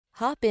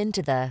Hop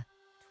into the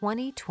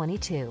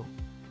 2022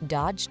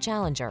 Dodge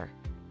Challenger.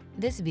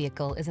 This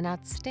vehicle is an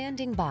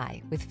outstanding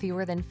buy with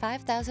fewer than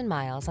 5,000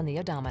 miles on the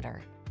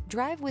odometer.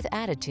 Drive with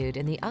attitude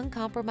in the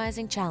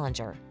uncompromising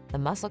Challenger, the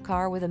muscle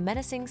car with a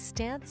menacing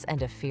stance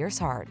and a fierce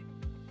heart.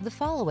 The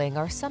following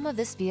are some of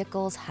this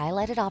vehicle's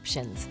highlighted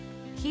options: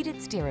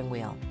 heated steering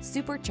wheel,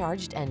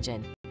 supercharged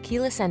engine,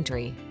 keyless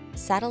entry,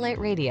 satellite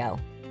radio,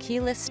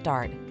 keyless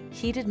start,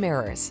 heated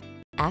mirrors,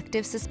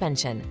 active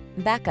suspension,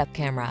 backup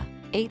camera,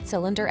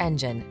 8-cylinder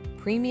engine,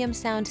 premium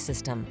sound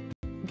system.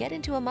 Get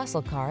into a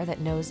muscle car that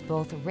knows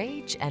both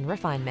rage and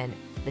refinement.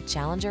 The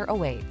Challenger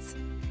awaits.